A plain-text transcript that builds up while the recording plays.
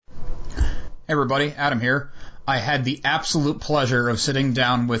Everybody, Adam here. I had the absolute pleasure of sitting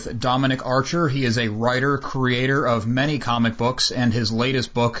down with Dominic Archer. He is a writer, creator of many comic books, and his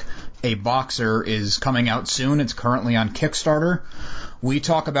latest book, A Boxer, is coming out soon. It's currently on Kickstarter. We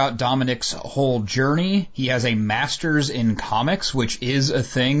talk about Dominic's whole journey. He has a master's in comics, which is a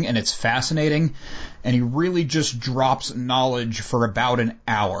thing, and it's fascinating. And he really just drops knowledge for about an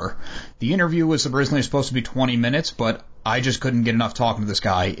hour. The interview was originally supposed to be 20 minutes, but I just couldn't get enough talking to this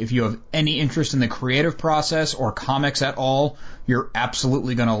guy. If you have any interest in the creative process or comics at all, you're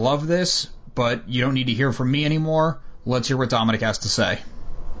absolutely going to love this, but you don't need to hear from me anymore. Let's hear what Dominic has to say.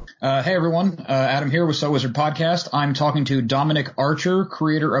 Hey everyone, Adam here with So Wizard Podcast. I'm talking to Dominic Archer,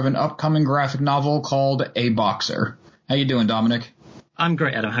 creator of an upcoming graphic novel called A Boxer. How you doing, Dominic? I'm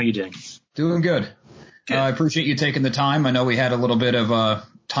great, Adam. How are you doing? Doing good. I appreciate you taking the time. I know we had a little bit of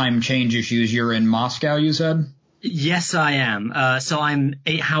time change issues. You're in Moscow, you said? Yes, I am. So I'm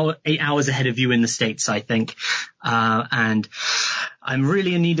 8 hours ahead of you in the States, I think. And I'm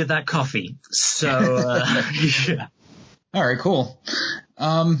really in need of that coffee. So, yeah. All right, cool.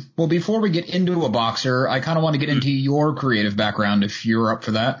 Well, before we get into A Boxer, I kind of want to get into your creative background, if you're up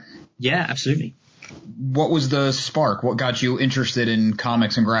for that. Yeah, absolutely. What was the spark? What got you interested in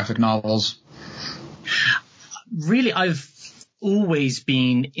comics and graphic novels? Really, I've always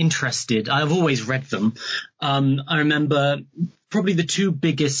been interested. I've always read them. I remember probably the two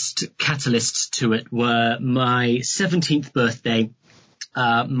biggest catalysts to it were my 17th birthday.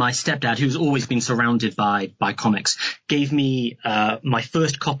 My stepdad, who's always been surrounded by comics, gave me my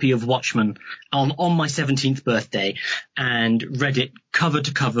first copy of Watchmen on my 17th birthday and read it cover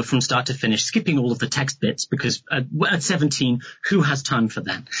to cover from start to finish, skipping all of the text bits because at 17, who has time for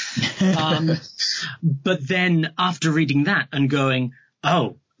that? But then after reading that and going,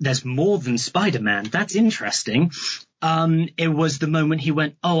 oh, there's more than Spider-Man. That's interesting. It was the moment he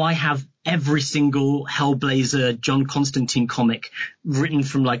went, oh, I have every single Hellblazer John Constantine comic written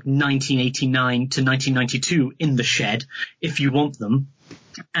from like 1989 to 1992 in the shed if you want them.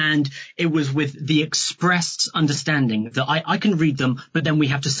 And it was with the expressed understanding that I can read them, but then we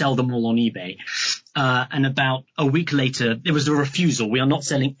have to sell them all on eBay. And about a week later, there was a refusal. We are not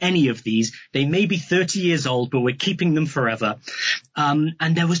selling any of these. They may be 30 years old, but we're keeping them forever.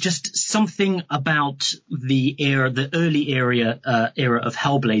 And there was just something about the early era of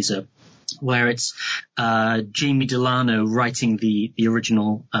Hellblazer, where it's Jamie Delano writing the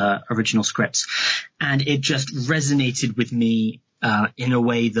original scripts, and it just resonated with me in a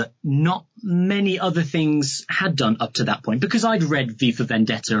way that not many other things had done up to that point, because I'd read V for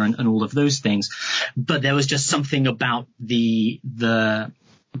Vendetta and all of those things, but there was just something about the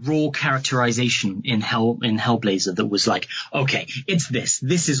raw characterization in Hellblazer that was like, okay, it's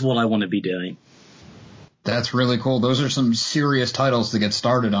this is what I want to be doing. That's really cool. Those are some serious titles to get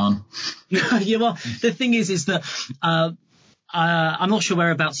started on. Yeah, well, the thing is that I'm not sure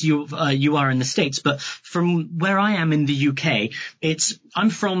whereabouts you are in the States, but from where I am in the UK,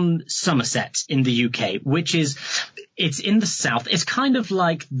 I'm from Somerset in the UK, it's in the south. It's kind of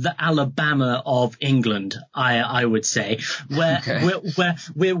like the Alabama of England, I would say, where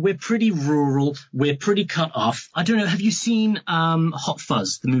we're pretty rural, we're pretty cut off. I don't know. Have you seen Hot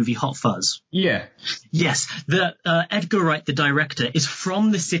Fuzz, the movie Hot Fuzz? Yeah. Yes, the Edgar Wright, the director, is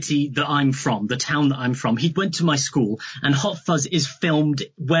from the city that I'm from, the town that I'm from. He went to my school, and Hot Fuzz is filmed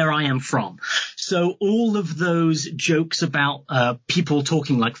where I am from. So all of those jokes about people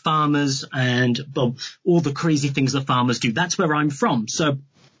talking like farmers and all the crazy things that farmers do, that's where I'm from. So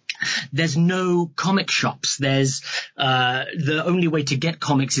there's no comic shops. There's the only way to get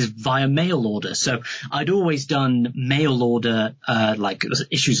comics is via mail order. So I'd always done mail order like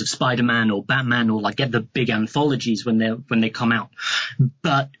issues of Spider-Man or Batman, or like get the big anthologies when they come out.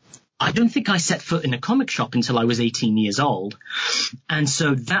 But I don't think I set foot in a comic shop until I was 18 years old. And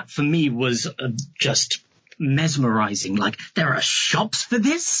so that for me was just mesmerizing. Like, there are shops for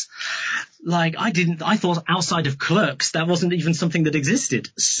this? Like, I thought outside of Clerks, that wasn't even something that existed.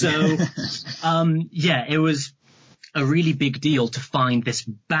 So, yeah, it was a really big deal to find this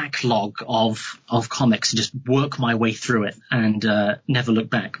backlog of comics and just work my way through it and never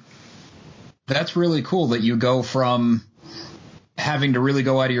look back. That's really cool that you go from having to really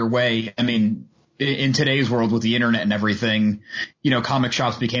go out of your way. I mean, in today's world with the internet and everything, comic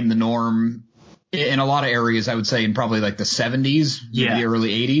shops became the norm in a lot of areas, I would say in probably like the 70s, maybe the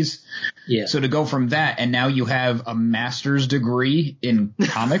early 80s. Yeah. So to go from that, and now you have a master's degree in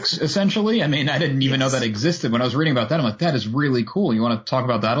comics, essentially. I mean, I didn't even know that existed. When I was reading about that, I'm like, that is really cool. You want to talk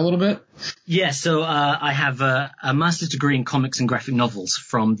about that a little bit? Yeah, so I have a master's degree in comics and graphic novels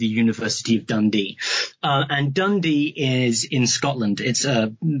from the University of Dundee. And Dundee is in Scotland. It's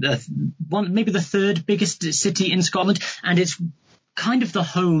maybe the third biggest city in Scotland, and it's kind of the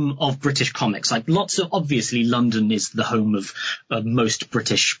home of British comics. Like obviously London is the home of most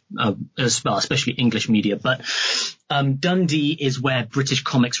British, as well, especially English media, but Dundee is where British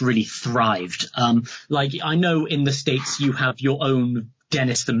comics really thrived. Like I know in the States you have your own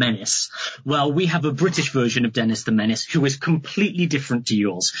Dennis the Menace. Well, we have a British version of Dennis the Menace who is completely different to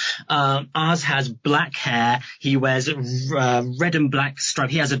yours. Ours has black hair. He wears red and black stripe.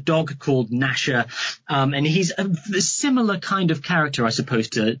 He has a dog called Nasher. And he's a similar kind of character, I suppose,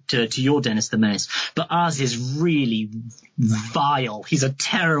 to your Dennis the Menace. But ours is really vile. He's a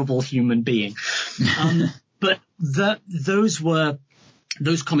terrible human being. But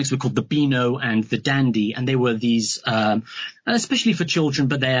those comics were called the Beano and the Dandy, and they were these, especially for children,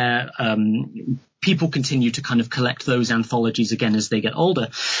 but people continue to kind of collect those anthologies again as they get older.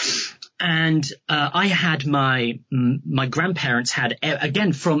 And I had my grandparents had,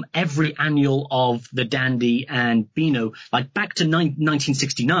 again, from every annual of the Dandy and Beano, like back to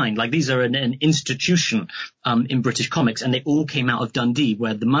 1969. Like these are an institution in British comics, and they all came out of Dundee,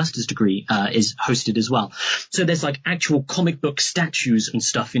 where the master's degree is hosted as well. So there's like actual comic book statues and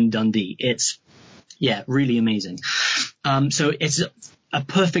stuff in Dundee. It's, yeah, really amazing. So it's a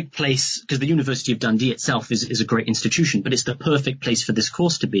perfect place, because the University of Dundee itself is a great institution, but it's the perfect place for this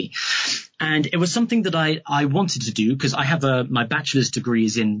course to be. And it was something that I wanted to do, because I have my bachelor's degree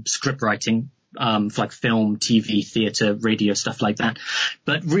is in script writing, for like film, TV, theatre, radio, stuff like that.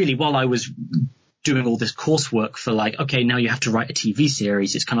 But really, while I was doing all this coursework for like, okay, now you have to write a TV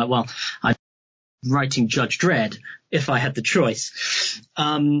series, it's kind of like, well, I'm writing Judge Dredd if I had the choice.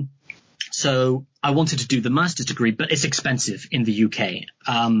 So I wanted to do the master's degree, but it's expensive in the UK,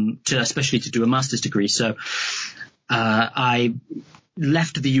 especially to do a master's degree. So I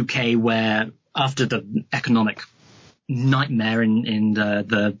left the UK, where after the economic nightmare in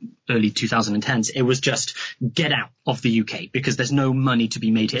the early 2010s, it was just get out of the UK, because there's no money to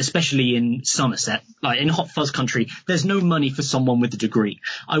be made here, especially in Somerset, like in Hot Fuzz country. There's no money for someone with a degree.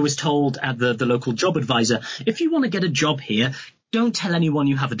 I was told at the local job advisor, if you want to get a job here, don't tell anyone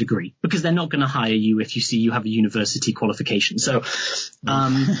you have a degree, because they're not going to hire you if you see you have a university qualification. So,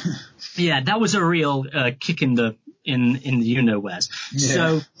 yeah, that was a real kick in the you-know-wheres.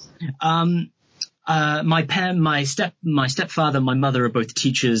 Yeah. So, my stepfather, my mother are both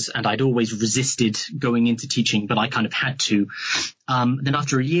teachers, and I'd always resisted going into teaching, but I kind of had to. Then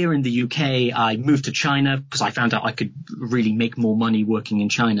after a year in the UK, I moved to China, because I found out I could really make more money working in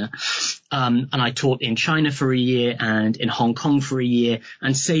China. And I taught in China for a year and in Hong Kong for a year,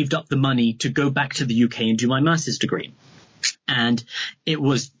 and saved up the money to go back to the UK and do my master's degree. And it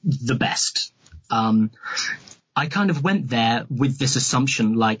was the best. I kind of went there with this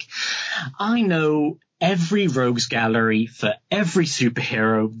assumption, like, I know every rogues gallery for every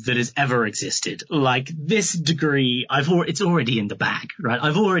superhero that has ever existed. Like, this degree, it's already in the bag, right?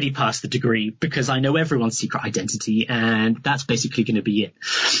 I've already passed the degree, because I know everyone's secret identity, and that's basically going to be it.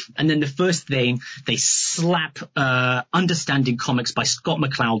 And then the first thing, they slap Understanding Comics by Scott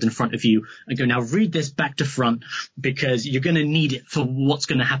McCloud in front of you and go, now read this back to front, because you're going to need it for what's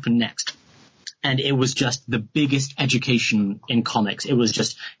going to happen next. And it was just the biggest education in comics. It was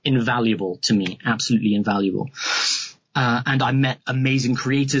just invaluable to me, absolutely invaluable. And I met amazing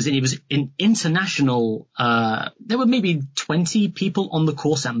creators, and it was an international, there were maybe 20 people on the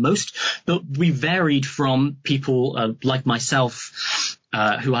course at most, but we varied from people like myself,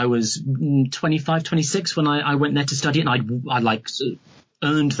 who I was 25, 26 when I went there to study it, and I like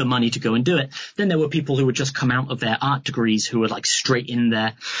earned the money to go and do it. Then there were people who had just come out of their art degrees who were like straight in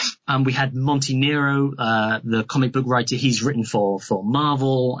there. We had Monty Nero, the comic book writer. He's written for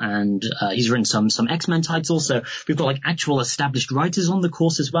Marvel, and he's written some X-Men titles. So we've got like actual established writers on the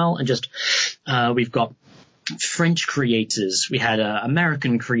course as well. And just we've got French creators, we had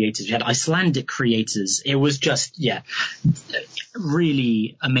American creators, we had Icelandic creators. It was just, yeah,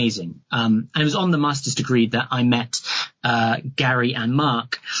 really amazing. And it was on the master's degree that I met Gary and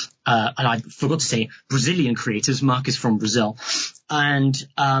Mark, and I forgot to say Brazilian creators. Mark is from Brazil, and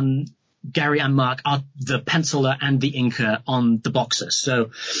Gary and Mark are the penciler and the inker on the Boxer. So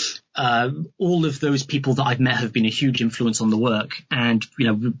all of those people that I've met have been a huge influence on the work, and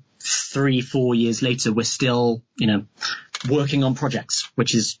 3-4 years later, we're still, working on projects,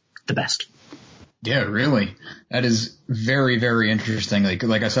 which is the best. Yeah, really. That is very, very interesting.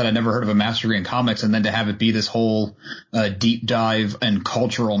 Like I said, I never heard of a master degree in comics, and then to have it be this whole deep dive and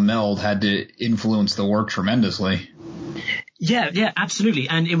cultural meld had to influence the work tremendously. Yeah, absolutely.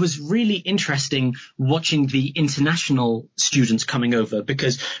 And it was really interesting watching the international students coming over,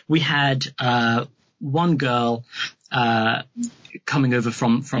 because we had one girl coming over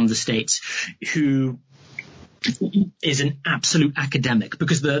from the States who is an absolute academic,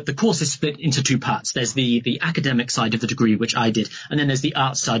 because the course is split into two parts. There's the academic side of the degree, which I did, and then there's the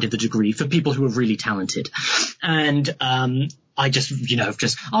art side of the degree for people who are really talented. And I just,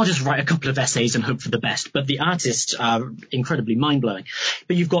 I'll just write a couple of essays and hope for the best. But the artists are incredibly mind-blowing.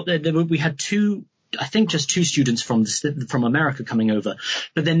 But you've got, we had just two students from America coming over,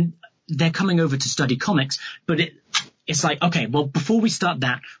 but then they're coming over to study comics, but it's like, okay, well, before we start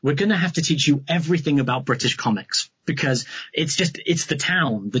that, we're going to have to teach you everything about British comics, because it's the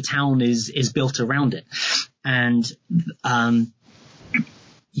town. The town is built around it. And,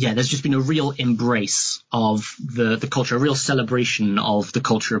 there's just been a real embrace of the culture, a real celebration of the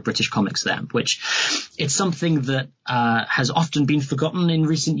culture of British comics there, which it's something that, has often been forgotten in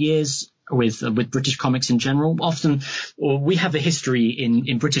recent years. With British comics in general, we have a history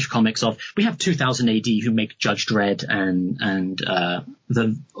in British comics we have 2000 AD who make Judge Dredd and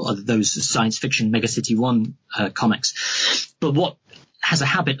those science fiction Megacity 1 comics. But what has a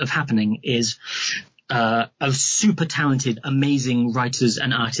habit of happening is of super talented, amazing writers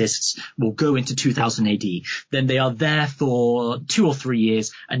and artists will go into 2000 AD. Then they are there for 2 or 3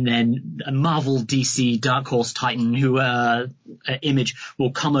 years, and then a Marvel, DC, Dark Horse, Titan, Image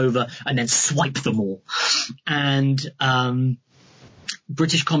will come over and then swipe them all. And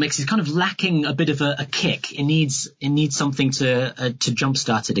British comics is kind of lacking a bit of a kick. It needs something to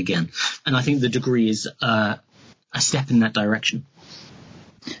jumpstart it again. And I think the degree is a step in that direction.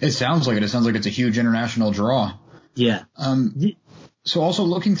 It sounds like it. It sounds like it's a huge international draw. Yeah. So also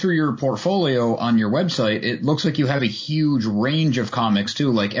looking through your portfolio on your website, it looks like you have a huge range of comics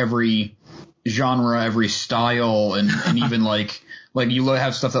too, like every genre, every style, and even like you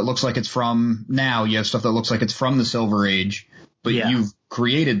have stuff that looks like it's from now. You have stuff that looks like it's from the Silver Age, but you've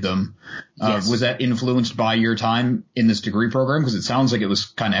created them. Yes. Was that influenced by your time in this degree program? Because it sounds like it was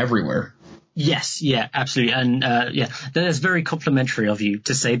kind of everywhere. Yes, yeah, absolutely. And that's very complimentary of you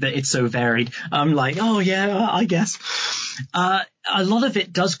to say that it's so varied. I'm like, oh yeah, I guess. A lot of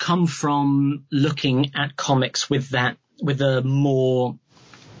it does come from looking at comics with a more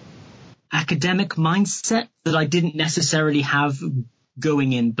academic mindset that I didn't necessarily have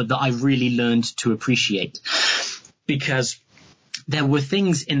going in, but that I really learned to appreciate. Because there were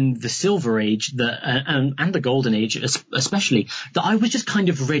things in the Silver Age and the Golden Age especially that I was just kind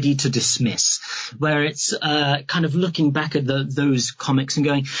of ready to dismiss, where it's kind of looking back at those comics and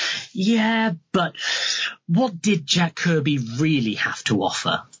going, yeah, but what did Jack Kirby really have to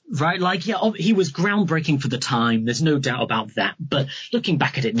offer? Right? Like, yeah, he was groundbreaking for the time. There's no doubt about that. But looking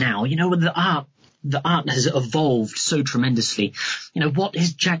back at it now, the art has evolved so tremendously. What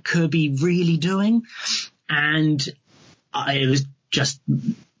is Jack Kirby really doing? And it was just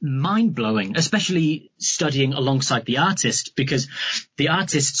mind-blowing, especially studying alongside the artist, because the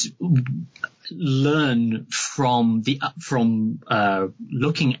artists learn from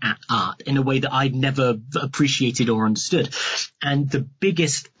looking at art in a way that I'd never appreciated or understood. And the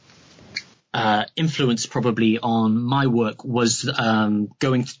biggest influence probably on my work was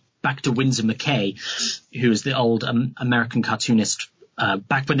going back to Winsor McCay, who was the old American cartoonist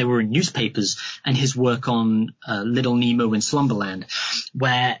back when they were in newspapers, and his work on Little Nemo in Slumberland,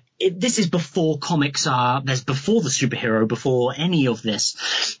 where this is before comics there's before the superhero, before any of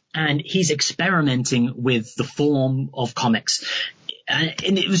this, and he's experimenting with the form of comics, and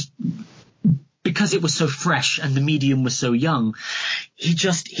it was because it was so fresh and the medium was so young. He's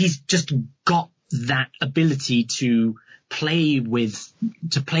just got that ability to play with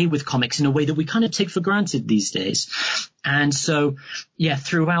comics in a way that we kind of take for granted these days. And so, yeah,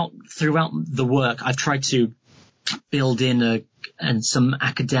 throughout the work, I've tried to build in some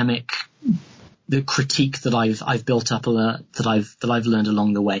academic the critique that I've built up that I've learned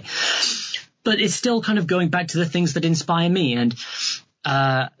along the way. But it's still kind of going back to the things that inspire me, and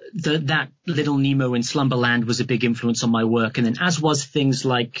that Little Nemo in Slumberland was a big influence on my work, and then as was things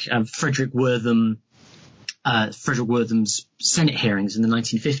like Frederick Wortham's Senate hearings in the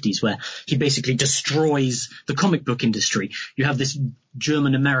 1950s, where he basically destroys the comic book industry. You have this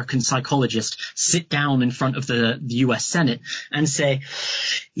German-American psychologist sit down in front of the US Senate and say,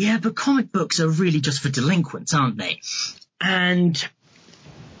 yeah, but comic books are really just for delinquents, aren't they? And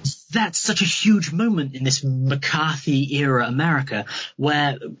that's such a huge moment in this McCarthy era America,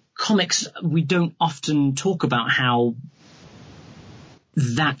 where comics, we don't often talk about how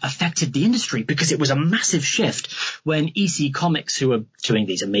that affected the industry, because it was a massive shift when EC Comics, who are doing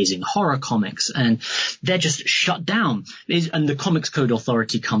these amazing horror comics, and they're just shut down, and the Comics Code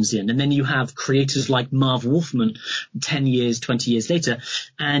Authority comes in, and then you have creators like Marv Wolfman 10 years, 20 years later,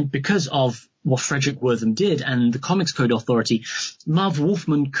 and because of what Frederick Wortham did and the Comics Code Authority, Marv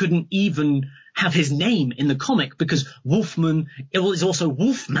Wolfman couldn't even have his name in the comic, because Wolfman is also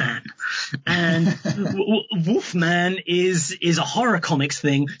Wolfman, and Wolfman is a horror comics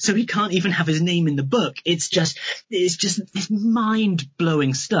thing, so he can't even have his name in the book. It's just this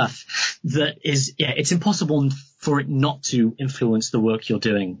mind-blowing stuff that is, it's impossible for it not to influence the work you're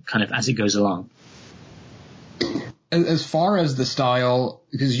doing kind of as it goes along. As far as the style,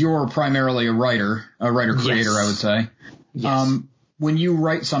 because you're primarily a writer-creator, yes. I would say. Yes. When you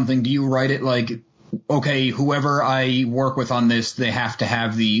write something, do you write it like, okay, whoever I work with on this, they have to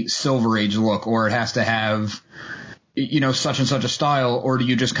have the Silver Age look, or it has to have, such and such a style, or do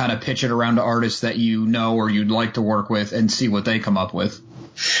you just kind of pitch it around to artists that you know or you'd like to work with and see what they come up with?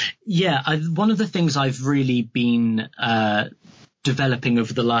 Yeah, one of the things I've really been developing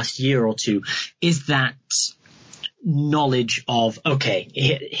over the last year or two is that knowledge of, okay,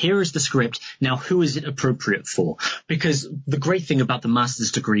 here is the script. Now, who is it appropriate for? Because the great thing about the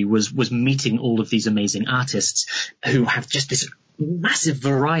master's degree was meeting all of these amazing artists who have just this massive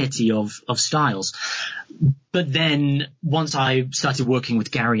variety of styles. But then once I started working with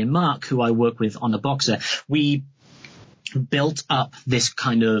Gary and Mark, who I work with on The Boxer, we built up this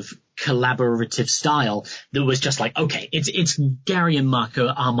kind of collaborative style that was just like, okay, it's Gary and Mark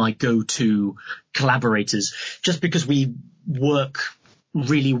are my go-to collaborators, just because we work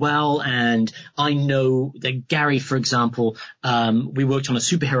really well. And I know that Gary, for example, we worked on a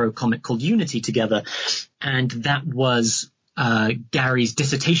superhero comic called Unity together, and that was Gary's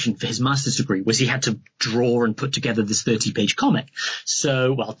dissertation for his master's degree, was he had to draw and put together this 30-page comic.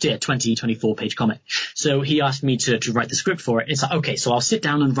 So, 24-page comic. So he asked me to write the script for it. It's like, okay, so I'll sit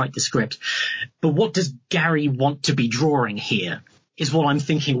down and write the script. But what does Gary want to be drawing here? Is what I'm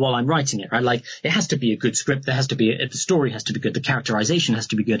thinking while I'm writing it, right? Like, it has to be a good script. There has to be the story has to be good. The characterization has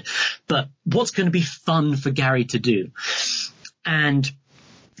to be good. But what's going to be fun for Gary to do? And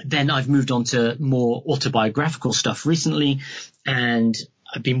then I've moved on to more autobiographical stuff recently, and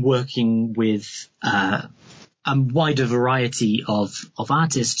I've been working with a wider variety of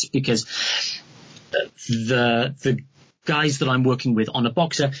artists, because the guys that I'm working with on A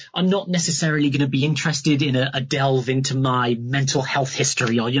Boxer are not necessarily going to be interested in a delve into my mental health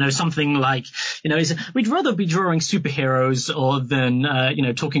history, or, something like, we'd rather be drawing superheroes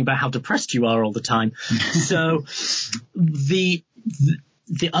than talking about how depressed you are all the time. So the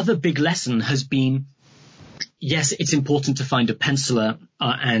other big lesson has been, yes, it's important to find a penciler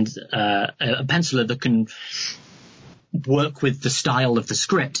and a penciler that can work with the style of the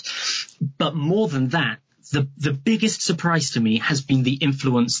script. But more than that, the biggest surprise to me has been the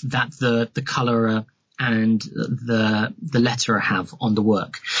influence that the colorer and the letterer have on the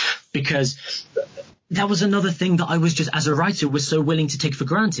work. Because that was another thing that I was just, as a writer, was so willing to take for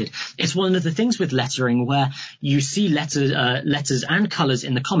granted. It's one of the things with lettering where you see letters and colors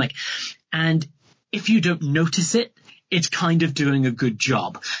in the comic, and if you don't notice it, it's kind of doing a good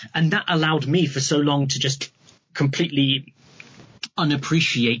job. And that allowed me for so long to just completely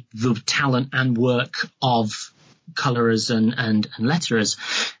unappreciate the talent and work of colorers and letterers,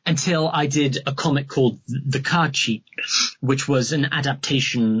 until I did a comic called The Card Sheet, which was an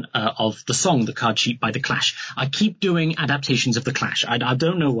adaptation of the song The Card Sheet by The Clash. I keep doing adaptations of The Clash. I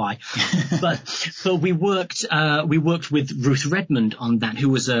don't know why. but we worked with Ruth Redmond on that, who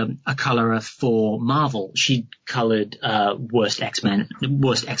was a colorer for Marvel. She colored Worst X-Man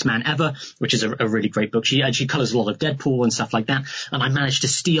Ever, which is a really great book. She colors a lot of Deadpool and stuff like that. And I managed to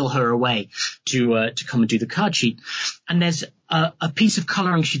steal her away to come and do The Card Sheet. And there's a piece of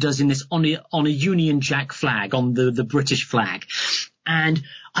coloring she does in this on a Union Jack flag, on the British flag. And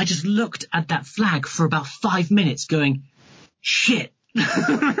I just looked at that flag for about 5 minutes going, shit,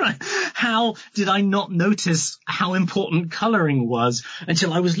 how did I not notice how important coloring was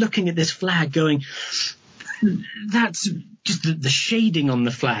until I was looking at this flag going, that's just the shading on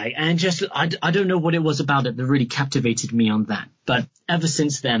the flag. And just, I don't know what it was about it that really captivated me on that. But ever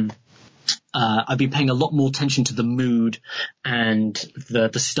since then, I've been paying a lot more attention to the mood and the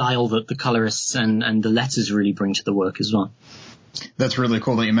style that the colorists and the letters really bring to the work as well. That's really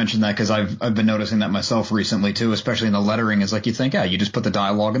cool that you mentioned that, because I've been noticing that myself recently too, especially in the lettering. Is like you think, you just put the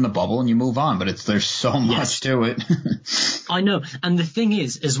dialogue in the bubble and you move on, but there's so much to it. I know, and the thing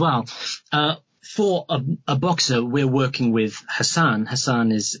is as well, for a boxer, we're working with Hassan.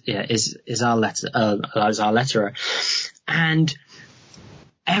 Hassan is our letterer, and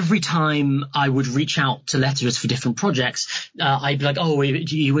every time I would reach out to letterers for different projects, I'd be like, "Oh, are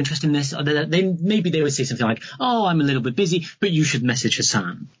you interested in this?" Maybe they would say something like, "Oh, I'm a little bit busy, but you should message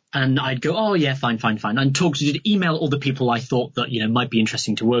Hassan." And I'd go, "Oh yeah, fine. And email all the people I thought that, might be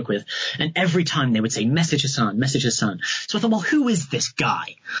interesting to work with. And every time they would say, message Hassan. So I thought, well, who is this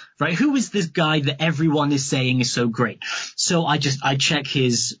guy, right? Who is this guy that everyone is saying is so great? So I check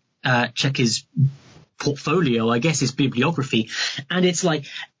his portfolio, I guess, his bibliography, and it's like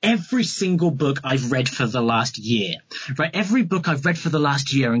every single book I've read for the last year, right? Every book I've read for the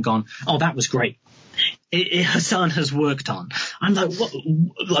last year and gone, oh, that was great. Hassan has worked on. I'm like, what?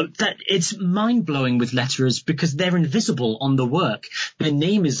 Like that? It's mind blowing with letterers, because they're invisible on the work. Their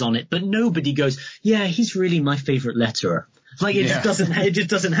name is on it, but nobody goes, yeah, he's really my favorite letterer. Like it just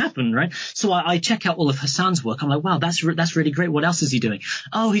doesn't happen, right? So I check out all of Hassan's work. I'm like, wow, that's really great. What else is he doing?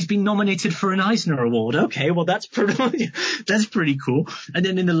 Oh, he's been nominated for an Eisner Award. Okay, well that's pretty cool. And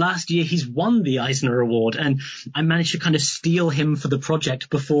then in the last year, he's won the Eisner Award, and I managed to kind of steal him for the project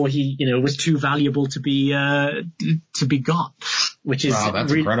before he, was too valuable to be got, which is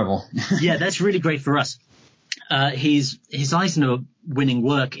that's incredible. Yeah, that's really great for us. His Eisner winning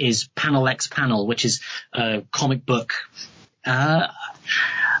work is Panel X Panel, which is a comic book. A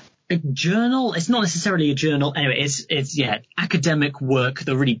journal. It's not necessarily a journal. Anyway, it's academic work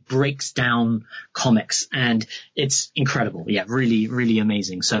that really breaks down comics, and it's incredible. Yeah, really, really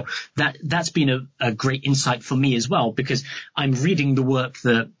amazing. So that's been a great insight for me as well, because I'm reading the work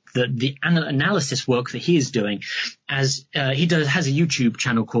the analysis work that he is doing, as he has a YouTube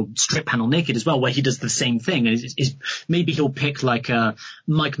channel called Strip Panel Naked as well, where he does the same thing. Maybe he'll pick like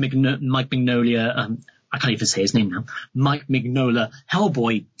Mike Mignola. I can't even say his name now, Mike Mignola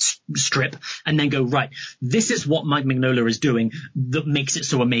Hellboy strip, and then go, right, this is what Mike Mignola is doing that makes it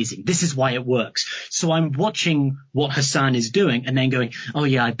so amazing. This is why it works. So I'm watching what Hassan is doing and then going, oh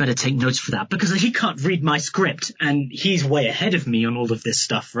yeah, I better take notes for that, because he can't read my script and he's way ahead of me on all of this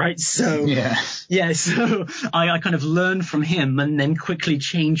stuff, right? So so I kind of learn from him and then quickly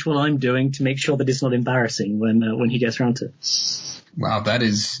change what I'm doing to make sure that it's not embarrassing when he gets around to it. Wow, that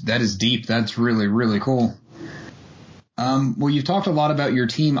is deep. That's really, really cool. Well, you've talked a lot about your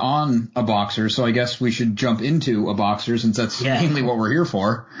team on A Boxer, so I guess we should jump into A Boxer, since that's mainly what we're here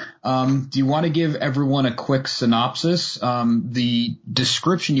for. Do you want to give everyone a quick synopsis? The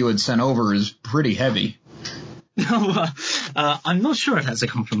description you had sent over is pretty heavy. I'm not sure if that's a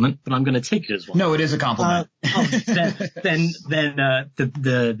compliment, but I'm going to take it as one. No, it is a compliment. Then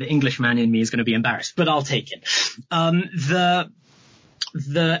the Englishman in me is going to be embarrassed, but I'll take it.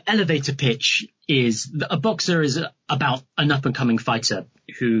 The elevator pitch is A Boxer is about an up-and-coming fighter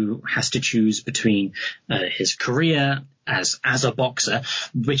who has to choose between his career as a boxer,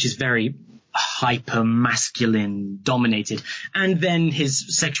 which is very hyper masculine dominated, and then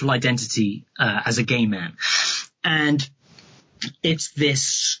his sexual identity as a gay man. And it's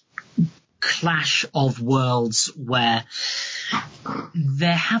this clash of worlds where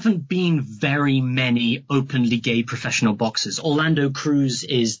there haven't been very many openly gay professional boxers. Orlando Cruz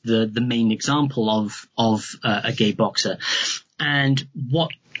is the main example of a gay boxer. And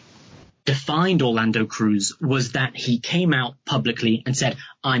what defined Orlando Cruz was that he came out publicly and said,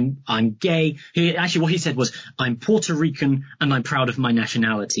 I'm gay. What he said was, I'm Puerto Rican and I'm proud of my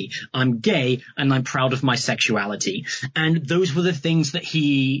nationality. I'm gay and I'm proud of my sexuality. And those were the things that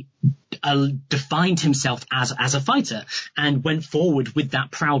he defined himself as a fighter, and went forward with that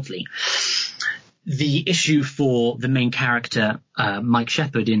proudly. The issue for the main character, Mike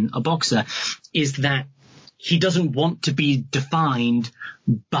Shepard in A Boxer, is that he doesn't want to be defined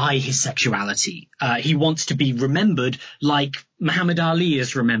by his sexuality. He wants to be remembered like Muhammad Ali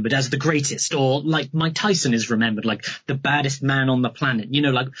is remembered as the greatest, or like Mike Tyson is remembered like the baddest man on the planet.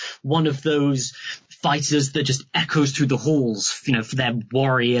 Like one of those fighters that just echoes through the halls, for their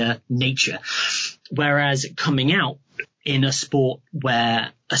warrior nature. Whereas coming out in a sport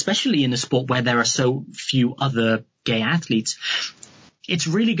especially in a sport where there are so few other gay athletes, it's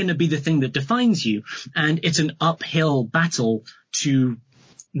really going to be the thing that defines you. And it's an uphill battle to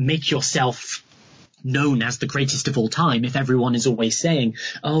make yourself known as the greatest of all time if everyone is always saying,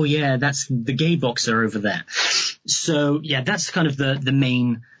 oh yeah, that's the gay boxer over there. So yeah, that's kind of the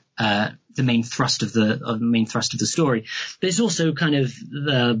main the main thrust of the story. There's also kind of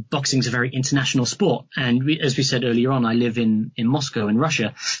boxing's a very international sport, and as we said earlier on, I live in Moscow in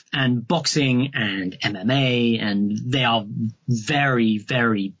Russia, and boxing and MMA, and they are very,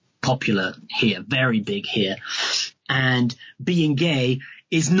 very popular here, very big here. And being gay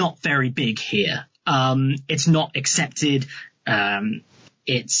is not very big here. It's not accepted.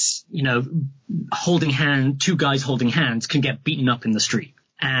 It's, two guys holding hands can get beaten up in the street.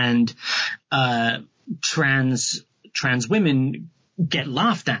 And trans women get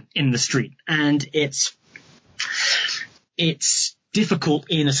laughed at in the street, and it's difficult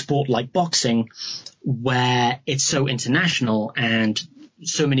in a sport like boxing where it's so international, and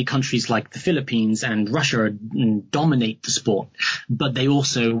so many countries like the Philippines and Russia dominate the sport, but they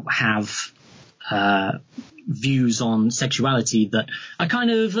also have views on sexuality that are kind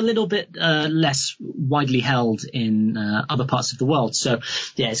of a little bit less widely held in other parts of the world. So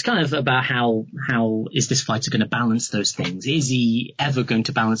yeah, it's kind of about how is this fighter going to balance those things? Is he ever going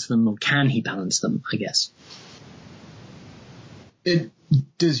to balance them, or can he balance them, I guess?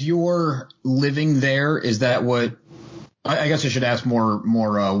 Does your living there, is that what, I guess I should ask more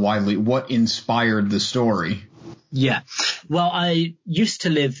widely, what inspired the story? Yeah. Well, I used to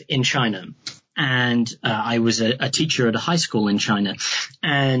live in China, and I was a teacher at a high school in China.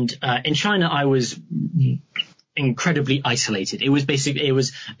 And in China, I was incredibly isolated. I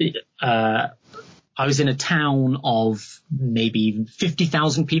was in a town of maybe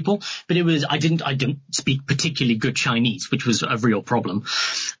 50,000 people, but I didn't speak particularly good Chinese, which was a real problem.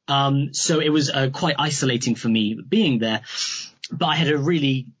 So it was quite isolating for me being there. But I had a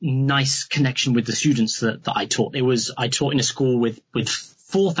really nice connection with the students that I taught. I taught in a school with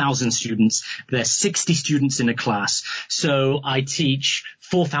 4,000 students. There's 60 students in a class. So I teach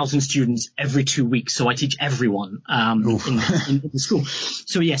 4,000 students every 2 weeks. So I teach everyone in the school.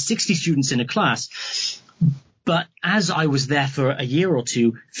 So yeah, 60 students in a class. But as I was there for a year or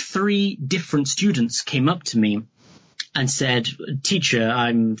two, 3 different students came up to me and said, "Teacher,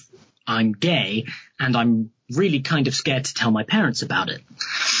 I'm gay, and I'm really kind of scared to tell my parents about it."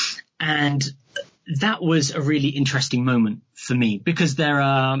 And that was a really interesting moment for me, because there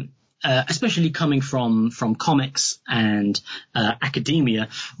are, especially coming from comics and academia,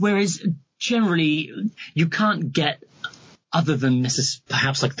 whereas generally you can't get, other than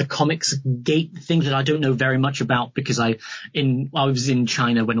perhaps like the comics gate thing that I don't know very much about, because I was in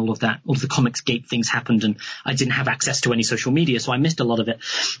China when all of the comics gate things happened, and I didn't have access to any social media, so I missed a lot of it.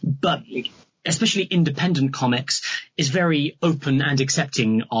 But especially independent comics is very open and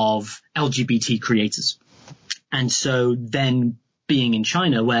accepting of LGBT creators. And so then being in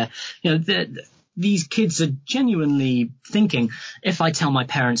China, where, these kids are genuinely thinking, if I tell my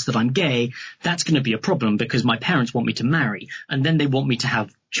parents that I'm gay, that's going to be a problem, because my parents want me to marry, and then they want me to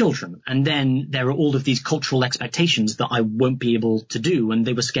have children. And then there are all of these cultural expectations that I won't be able to do, and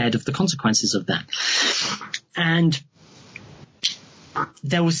they were scared of the consequences of that. And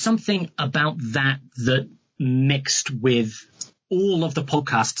there was something about that mixed with all of the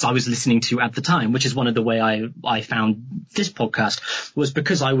podcasts I was listening to at the time, which is one of the way I found this podcast, was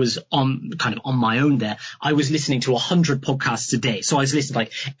because I was on my own there. I was listening to 100 podcasts a day. So I was listening to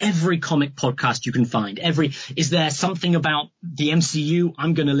like every comic podcast you can find. Is there something about the MCU?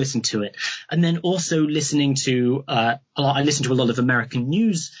 I'm going to listen to it. And then also listening to, I listened to a lot of American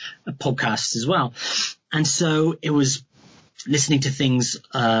news podcasts as well. And so it was listening to things,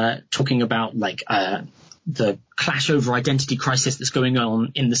 talking about the clash over identity crisis that's going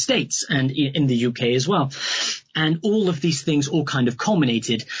on in the States and in the UK as well. And all of these things all kind of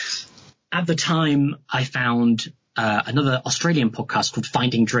culminated. At the time, I found another Australian podcast called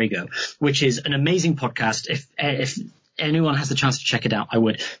Finding Drago, which is an amazing podcast. If anyone has the chance to check it out, I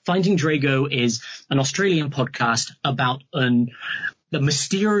would. Finding Drago is an Australian podcast about the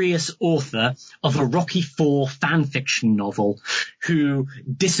mysterious author of a Rocky IV fan fiction novel who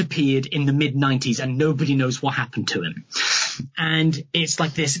disappeared in the mid-90s, and nobody knows what happened to him. And it's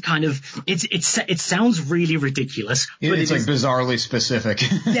like this kind of, it sounds really ridiculous. But it's like bizarrely specific.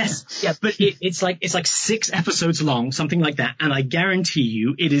 Yes. Yeah. But it's like 6 episodes long, something like that. And I guarantee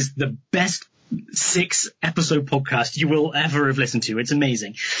you it is the best 6-episode podcast you will ever have listened to. It's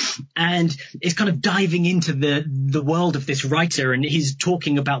amazing. And it's kind of diving into the world of this writer, and he's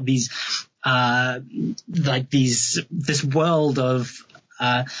talking about these this world of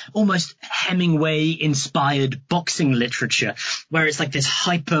almost Hemingway inspired boxing literature, where it's like this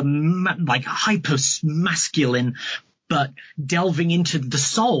hyper masculine, but delving into the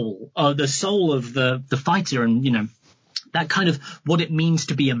soul of the fighter, and that kind of what it means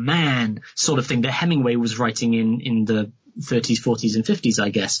to be a man sort of thing that Hemingway was writing in the 30s, 40s, and 50s, I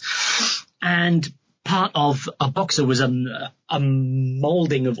guess. And part of A Boxer was a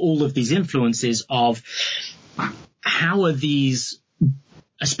molding of all of these influences of how are these,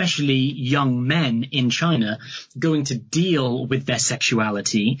 especially young men in China, going to deal with their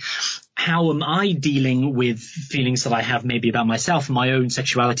sexuality? How am I dealing with feelings that I have maybe about myself, my own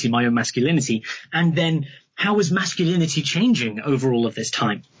sexuality, my own masculinity? And then how is masculinity changing over all of this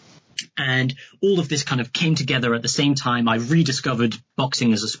time? And all of this kind of came together at the same time. I rediscovered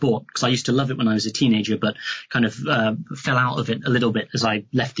boxing as a sport because I used to love it when I was a teenager, but kind of fell out of it a little bit as I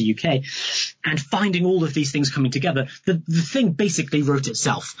left the UK. And finding all of these things coming together, the thing basically wrote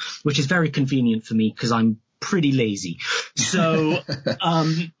itself, which is very convenient for me because I'm pretty lazy. So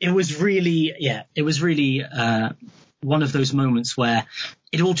it was really one of those moments where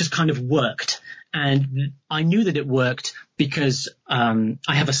it all just kind of worked. And I knew that it worked because I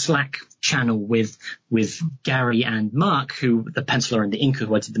have a Slack channel with Gary and Mark, who the penciler and the inker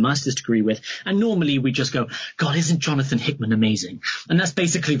who I did the master's degree with. And normally we just go, God, isn't Jonathan Hickman amazing? And that's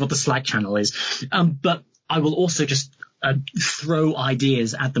basically what the Slack channel is. But I will also just throw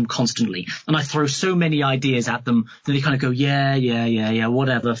ideas at them constantly. And I throw so many ideas at them that they kind of go, yeah,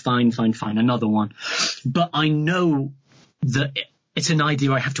 whatever, fine, another one. But I know that it's an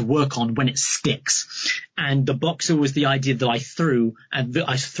idea I have to work on when it sticks. And The Boxer was the idea that I threw at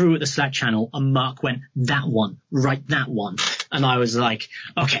the Slack channel, and Mark went, that one, write that one. And I was like,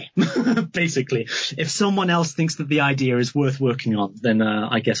 okay, basically, if someone else thinks that the idea is worth working on, then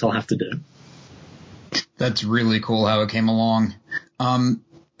I guess I'll have to do it. That's really cool how it came along.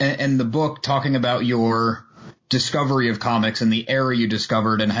 And the book talking about your discovery of comics and the era you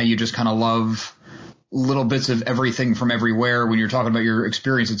discovered and how you just kind of love little bits of everything from everywhere when you're talking about your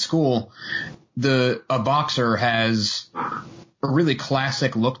experience at school. A Boxer has a really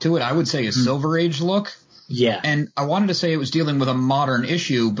classic look to it. I would say a Silver Age look. Yeah. And I wanted to say it was dealing with a modern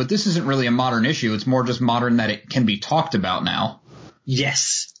issue, but this isn't really a modern issue. It's more just modern that it can be talked about now.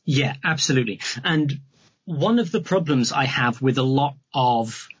 Yes. Yeah, absolutely. And one of the problems I have with a lot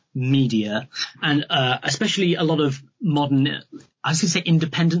of media, and especially a lot of modern, I was going to say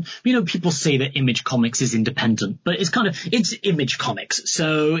independent. You know, people say that Image Comics is independent, but it's Image Comics,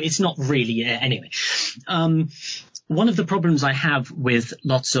 so it's not really anyway. One of the problems I have with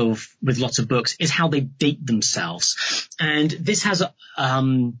lots of books is how they date themselves, and this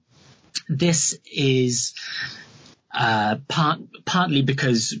is partly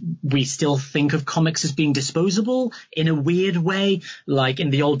because we still think of comics as being disposable in a weird way. Like in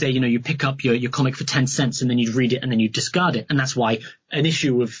the old day, you pick up your comic for 10 cents and then you'd read it and then you discard it. And that's why an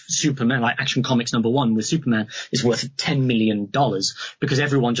issue of Superman, like Action Comics #1 with Superman, is worth $10 million because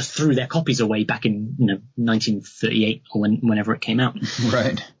everyone just threw their copies away back in 1938 or whenever it came out.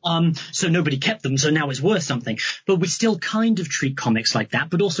 Right. So nobody kept them, so now it's worth something. But we still kind of treat comics like that,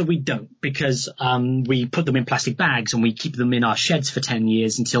 but also we don't, because we put them in plastic bags and we keep them in our sheds for 10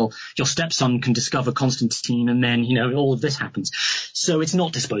 years until your stepson can discover Constantine, and then all of this happens. So it's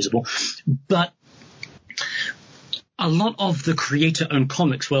not disposable. But a lot of the creator-owned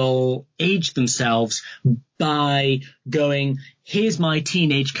comics will age themselves by going, here's my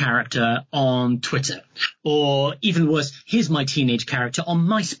teenage character on Twitter, or even worse, here's my teenage character on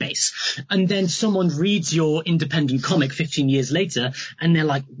MySpace. And then someone reads your independent comic 15 years later, and they're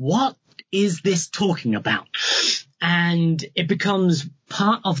like, what is this talking about? And it becomes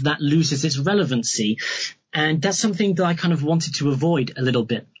part of that loses its relevancy. And that's something that I kind of wanted to avoid a little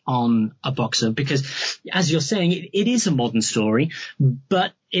bit on A Boxer, because as you're saying, it is a modern story,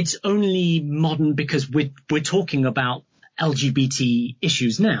 but it's only modern because we're talking about LGBT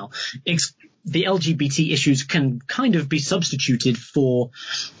issues now. The LGBT issues can kind of be substituted for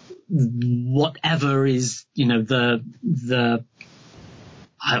whatever is, the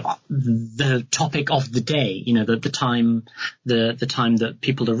topic of the day, the time that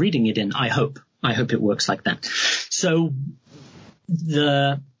people are reading it in. I hope it works like that. So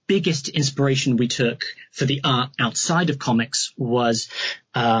the biggest inspiration we took for the art outside of comics was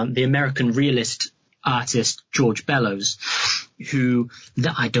the American realist artist George Bellows, who,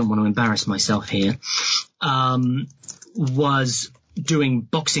 I don't want to embarrass myself here, was doing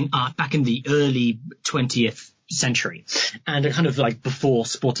boxing art back in the early 20th century. And kind of like before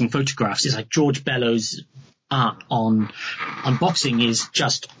Sporting Photographs, is like George Bellows' art on boxing is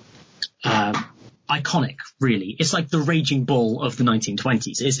just iconic, really. It's like the Raging Bull of the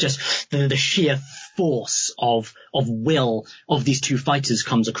 1920s. It's just the sheer force of will of these two fighters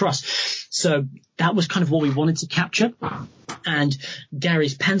comes across. So that was kind of what we wanted to capture. And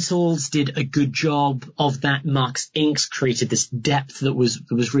Gary's pencils did a good job of that. Mark's inks created this depth that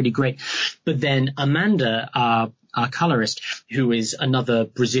was really great. But then Amanda, our our colorist, who is another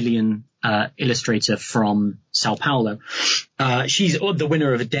Brazilian illustrator from Sao Paulo. She's the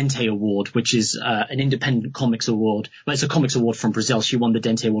winner of a Dente Award, which is an independent comics award. Well, it's a comics award from Brazil. She won the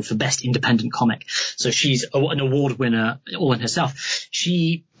Dente Award for Best Independent Comic. So she's an award winner all in herself.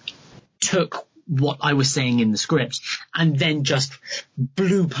 She took what I was saying in the script and then just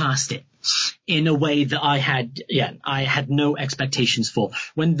blew past it in a way that I had no expectations for.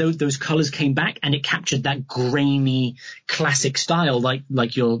 When those colors came back and it captured that grainy classic style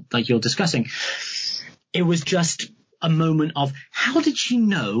like you're discussing, it was just a moment of, how did she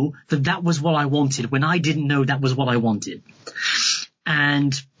know that was what I wanted when I didn't know that was what I wanted?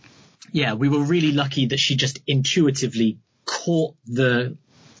 And yeah, we were really lucky that she just intuitively caught the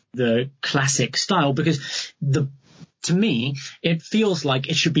classic style, because to me, it feels like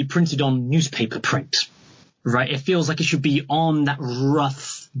it should be printed on newspaper print, right? It feels like it should be on that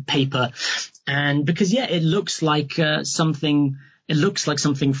rough paper. And because, it looks like something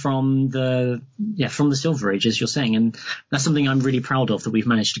from the Silver Age, as you're saying. And that's something I'm really proud of, that we've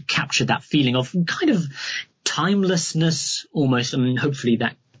managed to capture that feeling of kind of timelessness almost. I mean, hopefully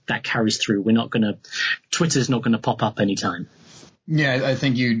that carries through. Twitter's not going to pop up anytime. Yeah, I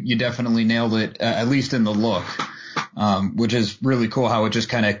think you definitely nailed it, at least in the look, which is really cool how it just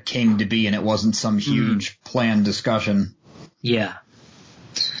kind of came to be and it wasn't some huge planned discussion. Yeah.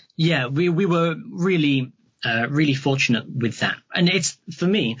 Yeah, we were really fortunate with that. And it's, for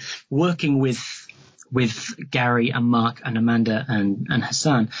me, working with Gary and Mark and Amanda and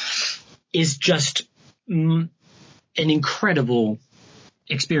Hassan is just an incredible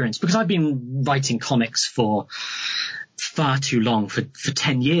experience, because I've been writing comics for far too long, for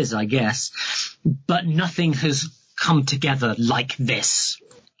 10 years, I guess, but nothing has come together like this.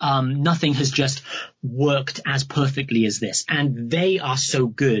 Nothing has just worked as perfectly as this. And they are so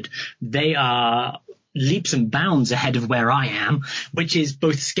good. They are leaps and bounds ahead of where I am, which is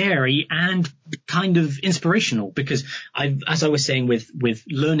both scary and kind of inspirational, because as I was saying, with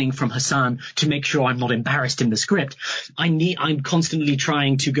learning from Hassan to make sure I'm not embarrassed in the script, I'm constantly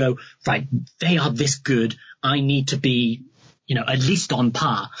trying to go, right, they are this good, I need to be, at least on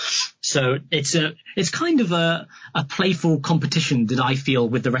par. So it's kind of a playful competition that I feel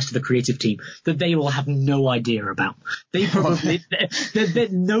with the rest of the creative team that they will have no idea about. They probably,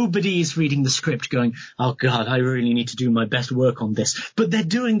 nobody is reading the script going, oh God, I really need to do my best work on this, but they're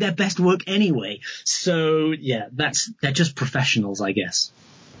doing their best work anyway. So yeah, they're just professionals, I guess.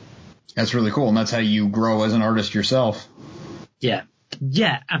 That's really cool. And that's how you grow as an artist yourself. Yeah.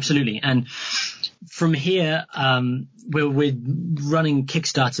 Yeah, absolutely. And from here, we're running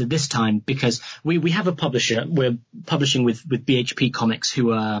Kickstarter this time because we have a publisher. We're publishing with BHP Comics,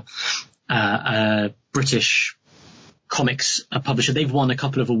 who are a British comics publisher. They've won a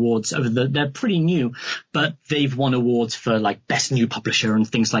couple of awards they're pretty new, but they've won awards for like best new publisher and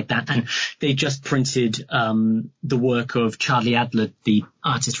things like that. And they just printed the work of Charlie Adler, the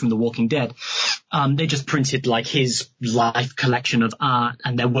artist from The Walking Dead. They just printed like his life collection of art,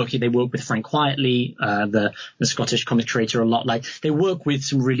 and they work with Frank Quietly, the Scottish comic creator a lot. Like, they work with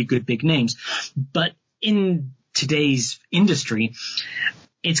some really good big names. But in today's industry,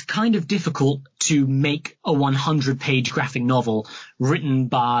 it's kind of difficult to make a 100-page graphic novel written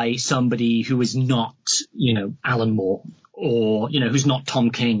by somebody who is not, Alan Moore, or, who's not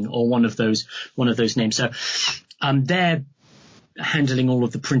Tom King, or one of those names. So, they're handling all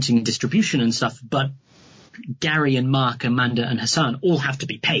of the printing and distribution and stuff, but Gary and Mark, Amanda and Hassan all have to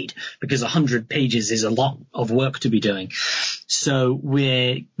be paid, because 100 pages is a lot of work to be doing. So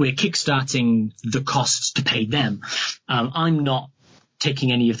we're kickstarting the costs to pay them. I'm not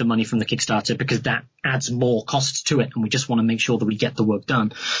taking any of the money from the Kickstarter, because that adds more costs to it, and we just want to make sure that we get the work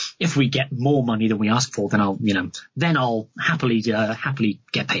done. If we get more money than we ask for, then I'll happily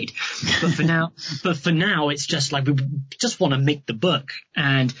get paid. But for now, it's just like we just want to make the book,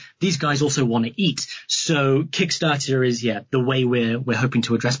 and these guys also want to eat. So Kickstarter is the way we're hoping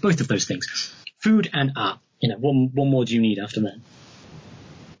to address both of those things, food and art. What more do you need after that?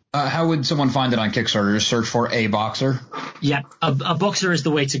 How would someone find it on Kickstarter? Just search for A Boxer? Yeah, a boxer is the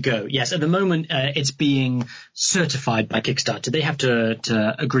way to go. Yes, at the moment, it's being certified by Kickstarter. They have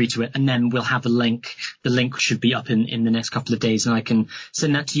to agree to it, and then we'll have a link. The link should be up in the next couple of days, and I can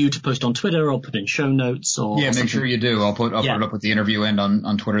send that to you to post on Twitter or put in show notes or make sure you do. I'll put it up with the interview and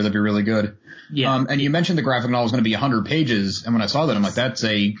on Twitter. That'd be really good. Yeah. And you mentioned the graphic novel is going to be 100 pages, and when I saw that, I'm like, that's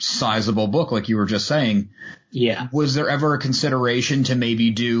a sizable book, like you were just saying. Yeah. Was there ever a consideration to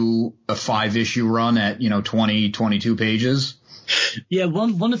maybe do a 5-issue run at, 20, 22 pages? Yeah,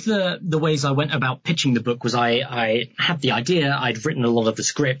 one of the ways I went about pitching the book was I had the idea, I'd written a lot of the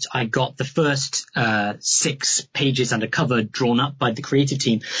script, I got the first 6 pages and a cover drawn up by the creative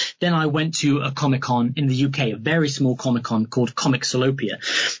team. Then I went to a Comic-Con in the UK, a very small Comic-Con called Comixolopia,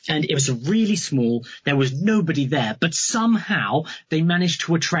 and it was really small, there was nobody there, but somehow they managed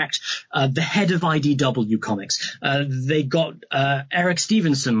to attract the head of IDW Comics. They got Eric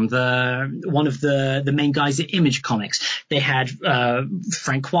Stevenson, one of the main guys at Image Comics. They had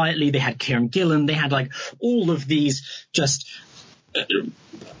Frank Quietly, they had Kieran Gillen, they had like all of these just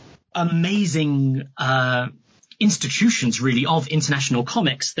amazing institutions really of international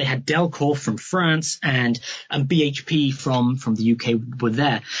comics. They had Delcourt from France and BHP from the UK were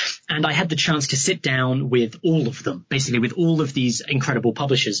there. And I had the chance to sit down with all of them, basically with all of these incredible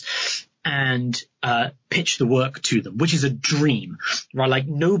publishers, and pitch the work to them, which is a dream, right? Like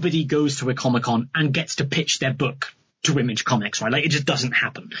nobody goes to a Comic-Con and gets to pitch their book to Image Comics, right? Like it just doesn't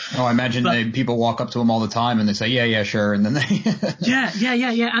happen. Oh, I imagine people walk up to them all the time and they say, yeah, sure. And then they...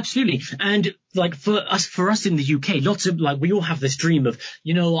 Yeah, absolutely. And like for us in the UK, lots of like, we all have this dream of,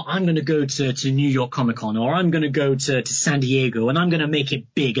 I'm going to go to New York Comic Con, or I'm going to go to San Diego and I'm going to make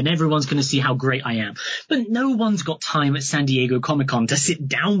it big and everyone's going to see how great I am. But no one's got time at San Diego Comic Con to sit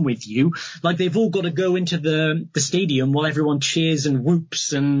down with you. Like they've all got to go into the stadium while everyone cheers and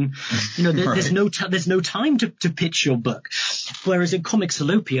whoops and, Right. there's no time to pitch your book. Whereas in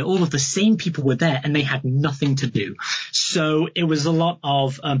Comixolopia, all of the same people were there and they had nothing to do. So it was a lot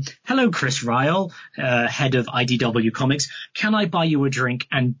of, hello, Chris Ryle, head of IDW Comics. Can I buy you a drink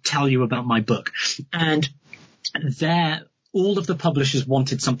and tell you about my book? And there, all of the publishers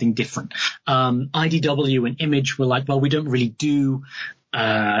wanted something different. IDW and Image were like, well, we don't really do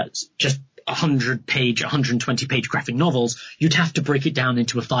just 100-page, 120-page graphic novels. You'd have to break it down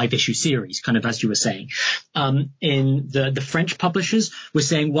into a 5-issue series, kind of as you were saying. In the French publishers were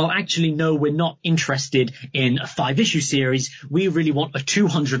saying, well, actually, no, we're not interested in a 5-issue series. We really want a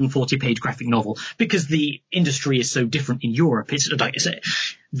 240-page graphic novel because the industry is so different in Europe. It's like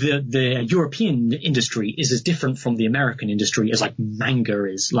the European industry is as different from the American industry as like manga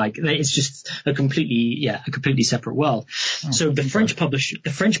is. Like it's just a completely separate world. So the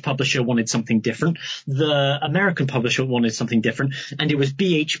French publisher wanted something different. The American publisher wanted something different, and it was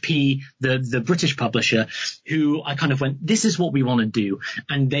BHP, the British publisher, who I kind of went, this is what we want to do,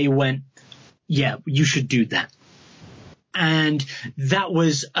 and they went, yeah, you should do that. And that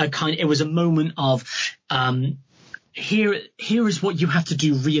was it was a moment of here is what you have to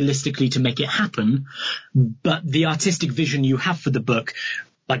do realistically to make it happen, but the artistic vision you have for the book,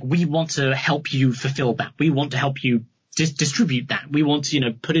 like we want to help you fulfill that. We want to help you distribute that. We want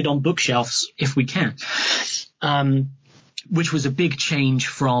to, put it on bookshelves if we can. Which was a big change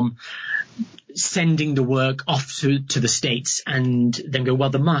from sending the work off to the States and then go, well,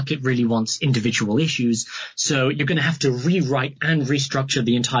 the market really wants individual issues. So you're going to have to rewrite and restructure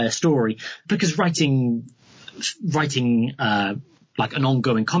the entire story, because writing like an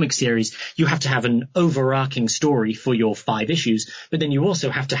ongoing comic series, you have to have an overarching story for your 5 issues, but then you also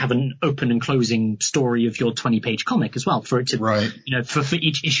have to have an open and closing story of your 20-page comic as well for it to, right. For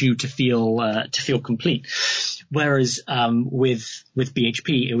each issue to feel complete. Whereas with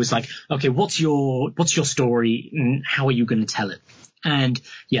BHP, it was like, okay, what's your story and how are you going to tell it? And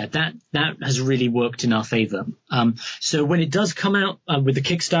yeah, that has really worked in our favor. So when it does come out with the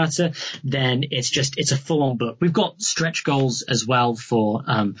Kickstarter, then it's a full on book. We've got stretch goals as well for,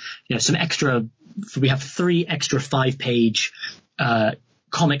 some extra, we have 3 extra 5-page,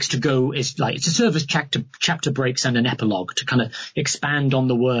 comics to go. It's to serve as chapter breaks and an epilogue to kind of expand on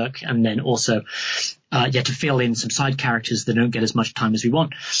the work, and then also, to fill in some side characters that don't get as much time as we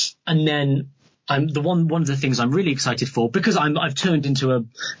want. And then, one of the things I'm really excited for, because I've turned into a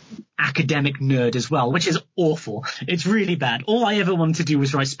academic nerd as well, which is awful. It's really bad. All I ever wanted to do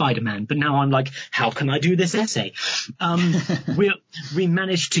was write Spider-Man, but now I'm like, how can I do this essay? We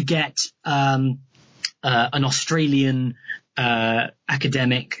managed to get an Australian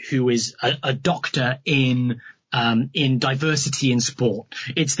academic who is a doctor in diversity in sport.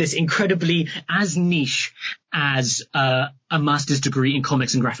 It's this incredibly as niche as a master's degree in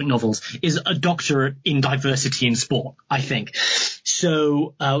comics and graphic novels is a doctorate in diversity in sport, I think.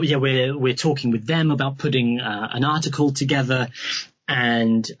 So we're talking with them about putting an article together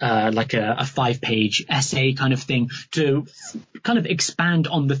and like a 5-page essay kind of thing to kind of expand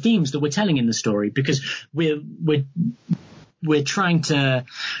on the themes that we're telling in the story, because we're trying to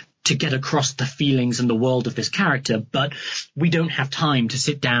to get across the feelings and the world of this character, but we don't have time to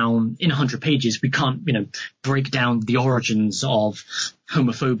sit down in 100 pages. We can't, break down the origins of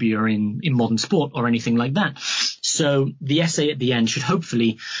homophobia in modern sport or anything like that. So the essay at the end should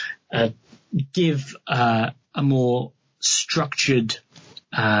hopefully give a more structured,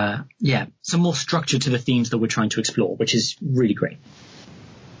 some more structure to the themes that we're trying to explore, which is really great.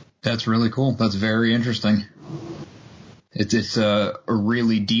 That's really cool. That's very interesting. It's a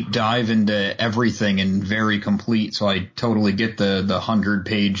really deep dive into everything and very complete. So I totally get the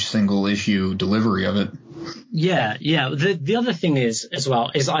 100-page single issue delivery of it. Yeah. The other thing is as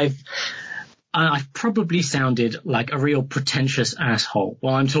well is I've probably sounded like a real pretentious asshole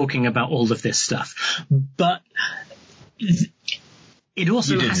while I'm talking about all of this stuff, but it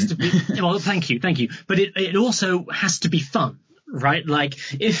also has to be. Well, thank you, but it also has to be fun. Right? Like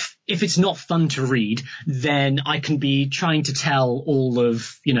if it's not fun to read, then I can be trying to tell all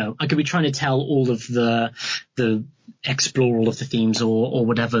of the explore all of the themes or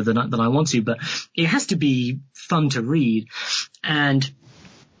whatever that I want to, but it has to be fun to read. And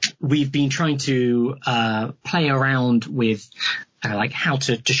we've been trying to play around with like how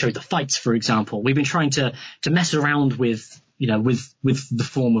to show the fights, for example. We've been trying to mess around with the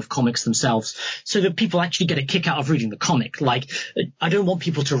form of comics themselves so that people actually get a kick out of reading the comic. Like, I don't want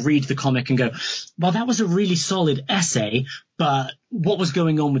people to read the comic and go, well, that was a really solid essay, but what was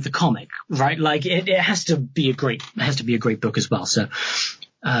going on with the comic, right? Like, it has to be a great book as well. So,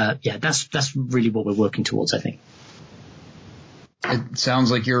 that's really what we're working towards, I think. It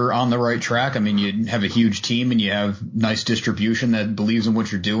sounds like you're on the right track. I mean, you have a huge team and you have nice distribution that believes in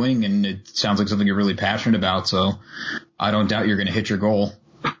what you're doing, and it sounds like something you're really passionate about. So I don't doubt you're going to hit your goal.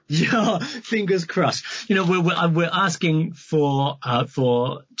 Yeah, fingers crossed. We're asking for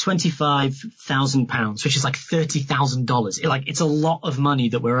 £25,000, which is like $30,000. Like, it's a lot of money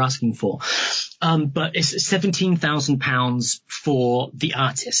that we're asking for. But it's £17,000 for the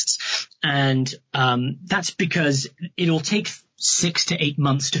artists, and that's because it'll take 6 to 8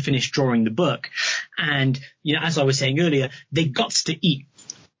 months to finish drawing the book. And, as I was saying earlier, they got to eat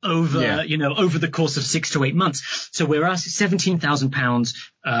over the course of 6 to 8 months. So we're asking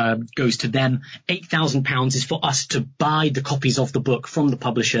 £17,000 goes to them. £8,000 is for us to buy the copies of the book from the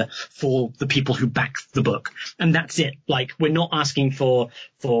publisher for the people who back the book. And that's it. Like, we're not asking for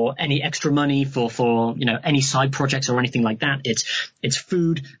any extra money for any side projects or anything like that. It's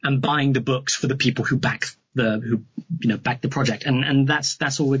food and buying the books for the people who back the project, and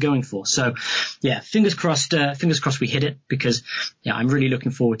that's all we're going for. So fingers crossed we hit it, because I'm really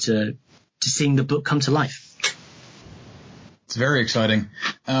looking forward to seeing the book come to life. It's very exciting.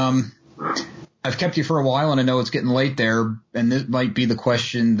 I've kept you for a while, and I know it's getting late there, and this might be the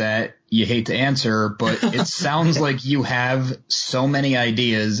question that you hate to answer, but it sounds like you have so many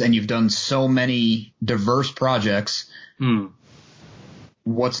ideas and you've done so many diverse projects.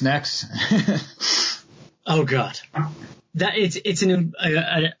 What's next? Oh God, that it's an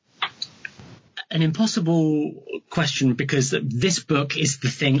impossible question, because this book is the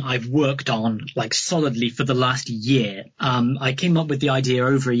thing I've worked on like solidly for the last year. I came up with the idea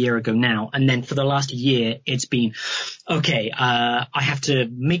over a year ago now, and then for the last year it's been okay. I have to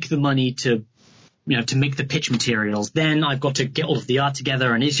make the money to make the pitch materials. Then I've got to get all of the art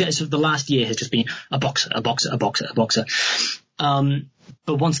together, and it's just the last year has just been a boxer.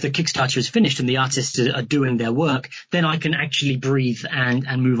 But once the Kickstarter is finished and the artists are doing their work, then I can actually breathe and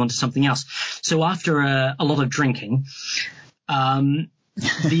move on to something else. So after a lot of drinking, the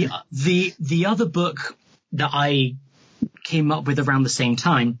other book that I came up with around the same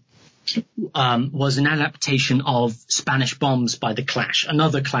time was an adaptation of Spanish Bombs by The Clash,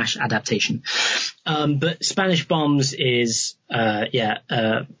 another Clash adaptation. But Spanish Bombs is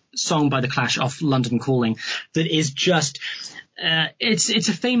a song by The Clash off London Calling that is just it's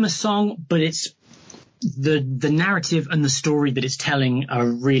a famous song, but it's the narrative and the story that it's telling are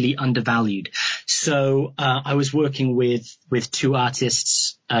really undervalued. So I was working with two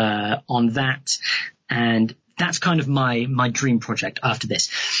artists on that, and that's kind of my dream project after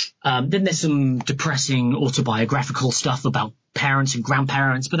this. Then there's some depressing autobiographical stuff about parents and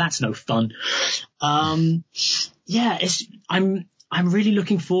grandparents, but that's no fun. I'm really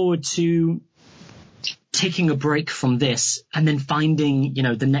looking forward to taking a break from this and then finding,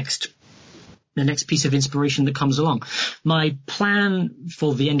 the next piece of inspiration that comes along. My plan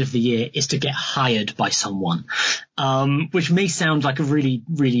for the end of the year is to get hired by someone, which may sound like a really,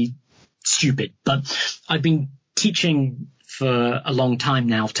 really stupid, but I've been teaching for a long time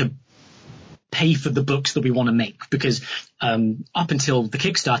now to pay for the books that we want to make, because up until the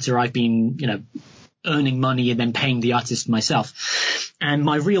Kickstarter, I've been, earning money and then paying the artist myself. And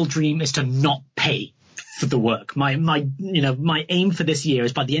my real dream is to not pay for the work. My aim for this year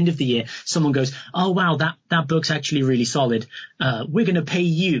is by the end of the year, someone goes, oh wow, that book's actually really solid. We're going to pay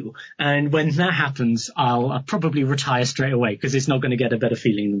you. And when that happens, I'll probably retire straight away because it's not going to get a better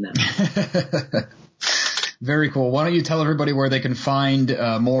feeling than that. Very cool. Why don't you tell everybody where they can find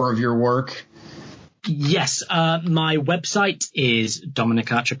more of your work? Yes, my website is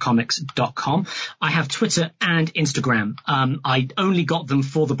DominiCArcherComics.com. I have Twitter and Instagram. I only got them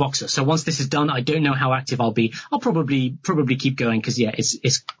for the Boxer. So once this is done, I don't know how active I'll be. I'll probably keep going because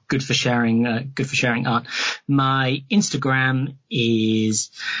it's good for sharing art. My Instagram is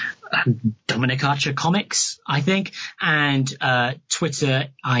Dominic Archer Comics, I think, and Twitter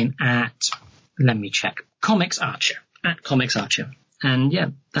I'm at, let me check, Comics Archer, at Comics Archer. And yeah,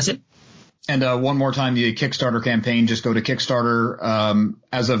 that's it. And one more time, the Kickstarter campaign, just go to Kickstarter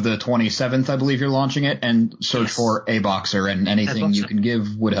as of the 27th, I believe you're launching it, and search for A Boxer, and anything you can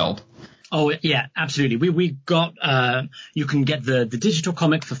give would help. Oh, yeah, absolutely. We got, you can get the digital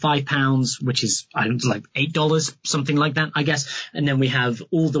comic for £5, which is like $8, something like that, I guess. And then we have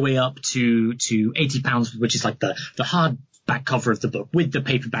all the way up to £80, which is like the hard back cover of the book with the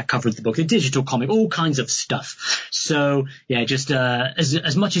paperback cover of the book, the digital comic, all kinds of stuff. So yeah, just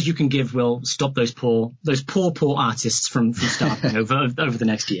as much as you can give will stop those poor artists from starving over the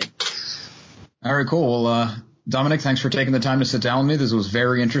next year. All right, cool. Well, Dominic, thanks for taking the time to sit down with me. This was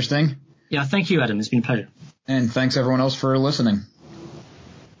very interesting. Yeah, thank you, Adam. It's been a pleasure. And thanks everyone else for listening.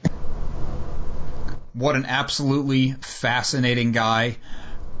 What an absolutely fascinating guy.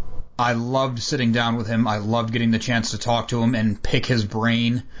 I loved sitting down with him. I loved getting the chance to talk to him and pick his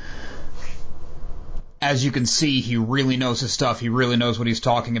brain. As you can see, he really knows his stuff. He really knows what he's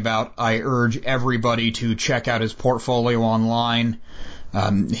talking about. I urge everybody to check out his portfolio online.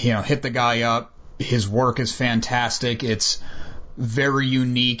 Hit the guy up. His work is fantastic. It's very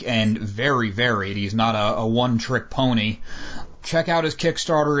unique and very varied. He's not a one-trick pony. Check out his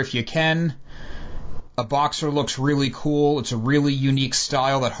Kickstarter if you can. A Boxer looks really cool. It's a really unique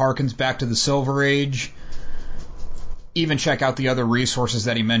style that harkens back to the Silver Age. Even check out the other resources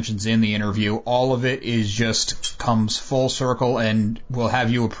that he mentions in the interview. All of it is just comes full circle and will have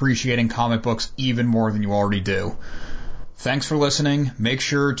you appreciating comic books even more than you already do. Thanks for listening. Make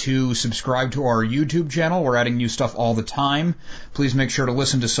sure to subscribe to our YouTube channel. We're adding new stuff all the time. Please make sure to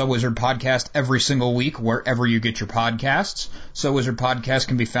listen to So Wizard Podcast every single week wherever you get your podcasts. So Wizard Podcast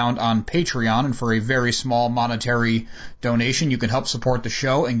can be found on Patreon, and for a very small monetary donation, you can help support the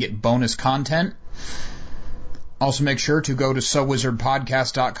show and get bonus content. Also make sure to go to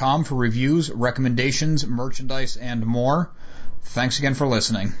SoWizardPodcast.com for reviews, recommendations, merchandise, and more. Thanks again for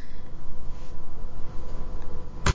listening.